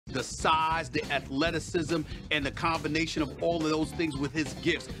the size, the athleticism, and the combination of all of those things with his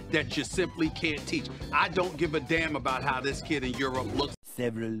gifts that you simply can't teach. I don't give a damn about how this kid in Europe looks.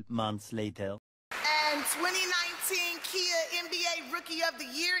 Several months later. And 2019 Kia NBA Rookie of the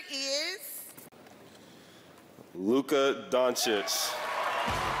Year is... Luka Doncic.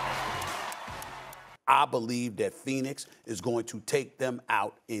 I believe that Phoenix is going to take them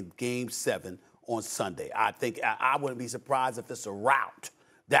out in Game 7 on Sunday. I think I wouldn't be surprised if it's a rout.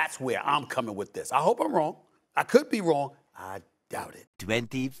 That's where I'm coming with this. I hope I'm wrong. I could be wrong. I doubt it.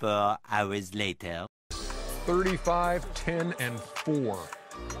 24 hours later. 35, 10, and 4.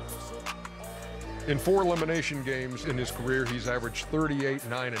 In 4 elimination games in his career, he's averaged 38,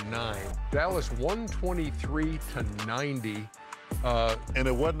 9, and 9. Dallas 123 to 90. And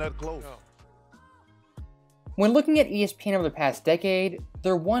it wasn't that close. No. When looking at ESPN over the past decade,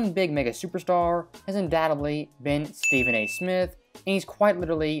 their one big mega superstar has undoubtedly been Stephen A. Smith, and he's quite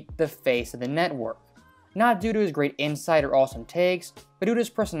literally the face of the network. Not due to his great insight or awesome takes, but due to his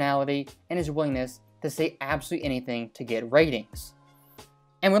personality and his willingness to say absolutely anything to get ratings.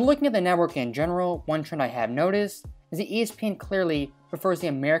 And when looking at the network in general, one trend I have noticed is that ESPN clearly prefers the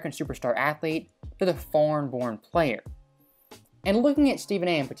American superstar athlete to the foreign-born player. And looking at Stephen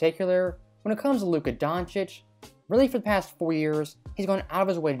A. in particular, when it comes to Luka Doncic, really for the past 4 years, he's gone out of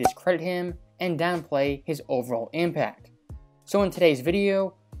his way to discredit him and downplay his overall impact. So in today's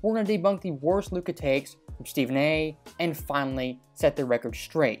video, we're going to debunk the worst Luka takes from Stephen A. and finally set the record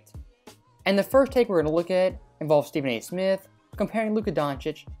straight. And the first take we're going to look at involves Stephen A. Smith comparing Luka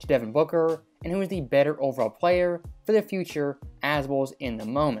Doncic to Devin Booker and who is the better overall player for the future as well as in the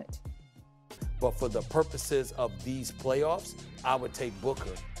moment. But for the purposes of these playoffs, I would take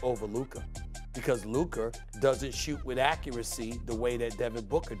Booker over Luka. Because Luka doesn't shoot with accuracy the way that Devin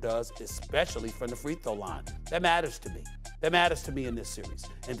Booker does, especially from the free throw line. That matters to me. That matters to me in this series.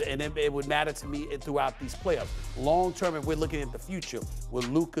 And it would matter to me throughout these playoffs. Long term, if we're looking at the future, with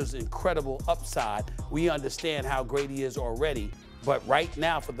Luka's incredible upside, we understand how great he is already. But right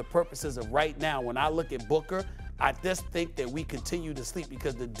now, for the purposes of right now, when I look at Booker, I just think that we continue to sleep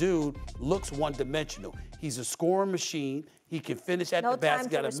because the dude looks one-dimensional. He's a scoring machine. He can finish at the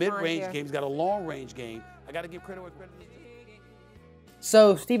basket. He's got a mid-range game. He's got a long-range game. I got to give credit where credit is due.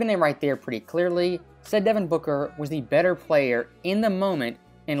 So Stephen A. right there pretty clearly said Devin Booker was the better player in the moment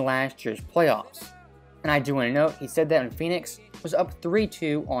in last year's playoffs. And I do want to note, he said that when Phoenix was up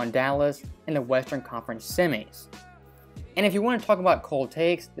 3-2 on Dallas in the Western Conference semis. And if you want to talk about cold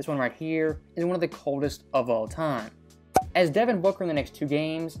takes, this one right here is one of the coldest of all time. As Devin Booker in the next 2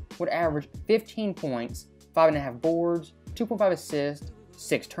 games would average 15 points, 5.5 boards, 2.5 assists,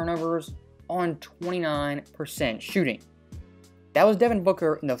 6 turnovers on 29% shooting. That was Devin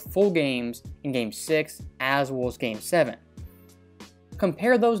Booker in the full games in Game 6 as well as Game 7.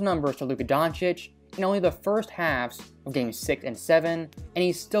 Compare those numbers to Luka Doncic in only the first halves of Games 6 and 7, and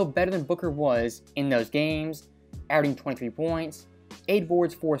he's still better than Booker was in those games, averaging 23 points, 8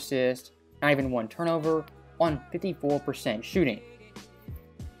 boards, 4 assists, not even 1 turnover, on 54% shooting.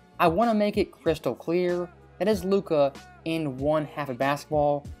 I want to make it crystal clear that is Luka in one half of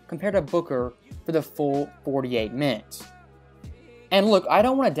basketball compared to Booker for the full 48 minutes. And look, I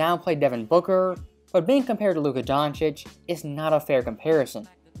don't want to downplay Devin Booker, but being compared to Luka Doncic is not a fair comparison,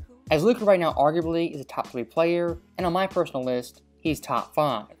 as Luka right now arguably is a top 3 player, and on my personal list, he's top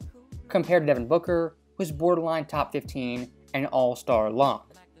 5, compared to Devin Booker, who's borderline top 15 and an all-star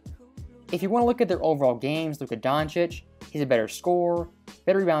lock. If you want to look at their overall games, Luka Doncic, he's a better scorer,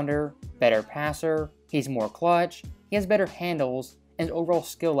 better rebounder, better passer, he's more clutch, he has better handles, and his overall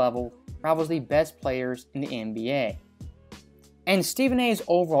skill level rivals the best players in the NBA. And Stephen A's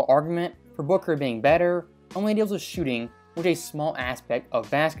overall argument for Booker being better only deals with shooting, which is a small aspect of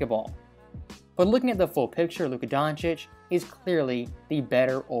basketball. But looking at the full picture, Luka Doncic is clearly the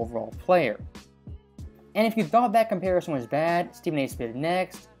better overall player. And if you thought that comparison was bad, Stephen A. Smith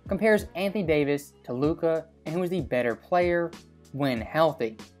next compares Anthony Davis to Luka and who is the better player when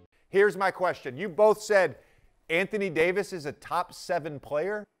healthy. Here's my question. You both said Anthony Davis is a top 7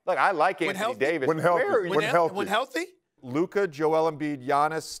 player? Look, I like Anthony Davis. When healthy. When healthy? Luka, Joel Embiid,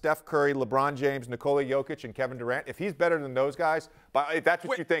 Giannis, Steph Curry, LeBron James, Nikola Jokic, and Kevin Durant. If he's better than those guys, if that's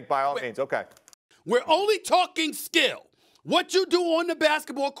what you think, by all means, okay. We're only talking skill. What you do on the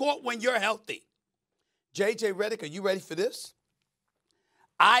basketball court when you're healthy. JJ Redick, are you ready for this?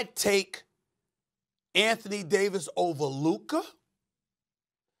 I'd take Anthony Davis over Luka.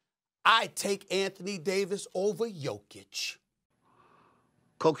 I'd take Anthony Davis over Jokic.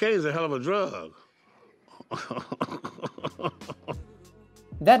 Cocaine is a hell of a drug.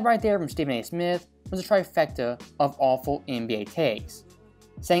 That right there from Stephen A. Smith was a trifecta of awful NBA takes.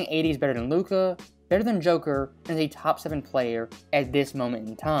 saying AD is better than Luka, better than Joker, and is a top 7 player at this moment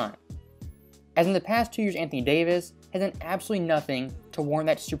in time. As in the past 2 years, Anthony Davis has done absolutely nothing to warrant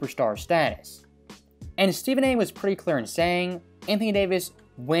that superstar status. And Stephen A was pretty clear in saying Anthony Davis,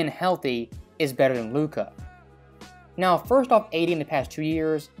 when healthy, is better than Luka. Now, first off, AD in the past 2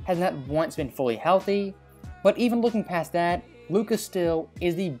 years has not once been fully healthy, but even looking past that, Luka still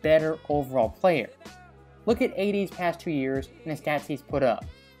is the better overall player. Look at AD's past 2 years and the stats he's put up,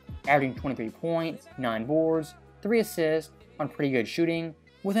 averaging 23 points, 9 boards, 3 assists on pretty good shooting,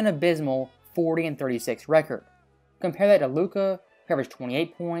 with an abysmal 40-36 record. Compare that to Luka, who averaged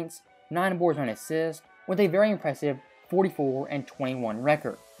 28 points, 9 boards, 9 assists, with a very impressive 44-21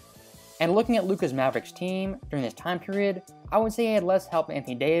 record. And looking at Luka's Mavericks team during this time period, I would say he had less help than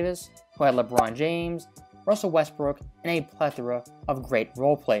Anthony Davis, who had LeBron James, Russell Westbrook, and a plethora of great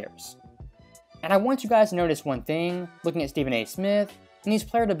role players. And I want you guys to notice one thing, looking at Stephen A. Smith, in these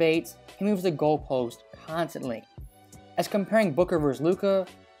player debates, he moves the goalpost constantly. As comparing Booker versus Luka,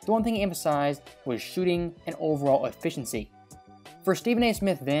 the one thing he emphasized was shooting and overall efficiency. For Stephen A.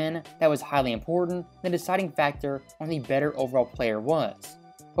 Smith then, that was highly important, the deciding factor on who the better overall player was.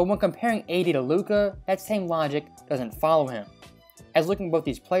 But when comparing AD to Luka, that same logic doesn't follow him. As looking at both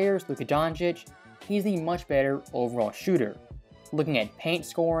these players, Luka Doncic, he's the much better overall shooter. Looking at paint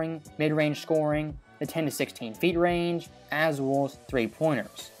scoring, mid-range scoring, the 10 to 16 feet range, as well as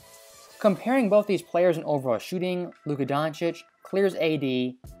 3-pointers. Comparing both these players in overall shooting, Luka Doncic clears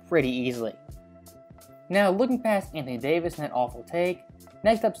AD pretty easily. Now, looking past Anthony Davis and that awful take,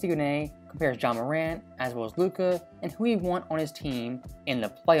 next up Stephen A. compares Ja Morant as well as Luka and who he want on his team in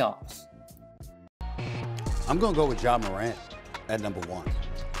the playoffs. I'm going to go with Ja Morant at number 1.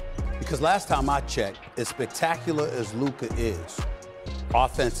 Because last time I checked, as spectacular as Luka is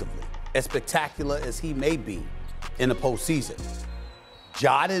offensively, as spectacular as he may be in the postseason,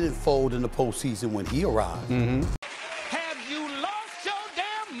 Ja didn't fold in the postseason when he arrived. Have you lost your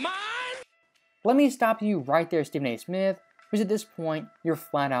damn mind? Let me stop you right there, Stephen A. Smith, because at this point, you're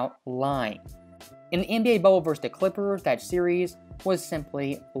flat out lying. In the NBA bubble versus the Clippers, that series was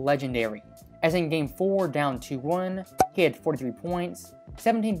simply legendary. As in Game 4, down 2-1, he had 43 points,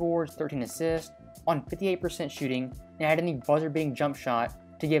 17 boards, 13 assists, on 58% shooting, and had the buzzer-beating jump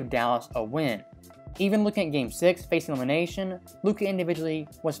shot to give Dallas a win. Even looking at Game 6, facing elimination, Luka individually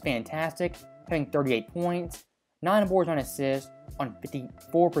was fantastic, having 38 points, 9 boards, 9 assists, on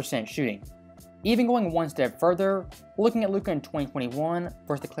 54% shooting. Even going one step further, looking at Luka in 2021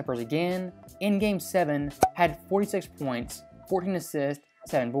 versus the Clippers again, in Game 7, had 46 points, 14 assists,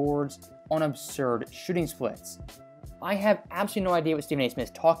 7 boards, on absurd shooting splits. I have absolutely no idea what Stephen A. Smith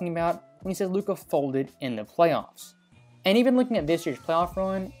is talking about when he says Luka folded in the playoffs. And even looking at this year's playoff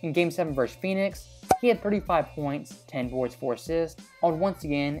run, in Game 7 versus Phoenix, he had 35 points, 10 boards, 4 assists, on once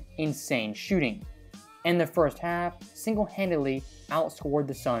again insane shooting. In the first half, single-handedly outscored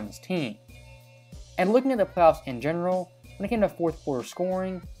the Suns team. And looking at the playoffs in general, when it came to fourth quarter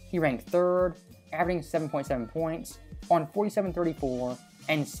scoring, he ranked 3rd, averaging 7.7 points, on 47-34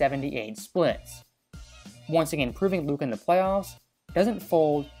 and 78 splits. Once again proving Luka in the playoffs doesn't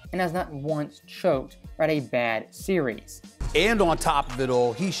fold and has not once choked or had a bad series. And on top of it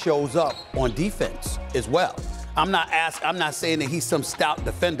all, he shows up on defense as well. I'm not saying that he's some stout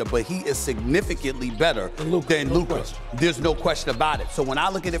defender, but he is significantly better than Luka. There's no question about it. So when I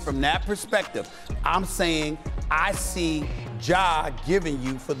look at it from that perspective, I'm saying I see Ja giving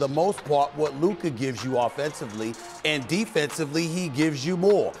you, for the most part, what Luka gives you offensively, and defensively, he gives you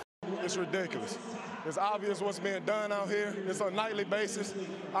more. It's ridiculous. It's obvious what's being done out here. It's on a nightly basis.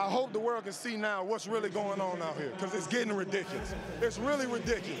 I hope the world can see now what's really going on out here, because it's getting ridiculous. It's really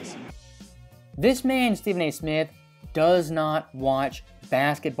ridiculous. This man, Stephen A. Smith, does not watch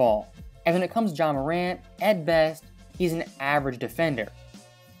basketball. And when it comes to Ja Morant, at best, he's an average defender.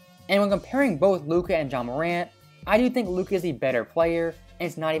 And when comparing both Luka and Ja Morant, I do think Luka is the better player, and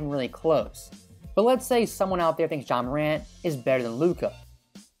it's not even really close. But let's say someone out there thinks Ja Morant is better than Luka.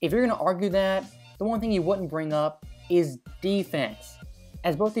 If you're going to argue that, the one thing you wouldn't bring up is defense,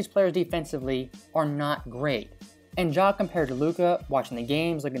 as both these players defensively are not great. And Ja, compared to Luka, watching the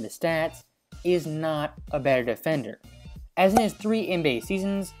games, looking at the stats, is not a better defender. As in his 3 NBA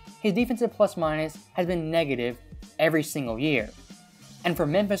seasons, his defensive plus-minus has been negative every single year. And for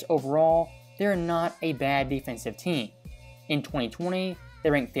Memphis overall, they're not a bad defensive team. In 2020, they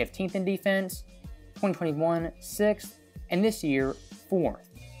ranked 15th in defense, 2021, 6th, and this year, 4th.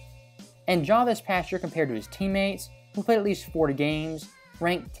 And Ja this past year, compared to his teammates, who played at least 40 games,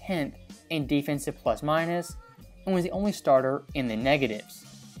 ranked 10th in defensive plus-minus, and was the only starter in the negatives.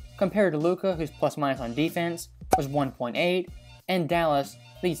 Compared to Luka, whose plus-minus on defense was 1.8, and Dallas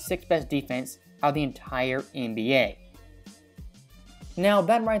the 6th best defense out of the entire NBA. Now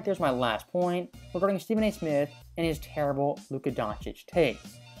that right there is my last point regarding Stephen A. Smith and his terrible Luka Doncic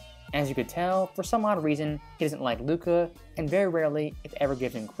takes. As you could tell, for some odd reason, he doesn't like Luka, and very rarely, if ever,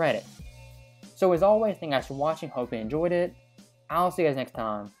 gives him credit. So as always, thank you guys for watching, hope you enjoyed it. I'll see you guys next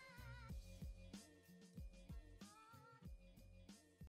time.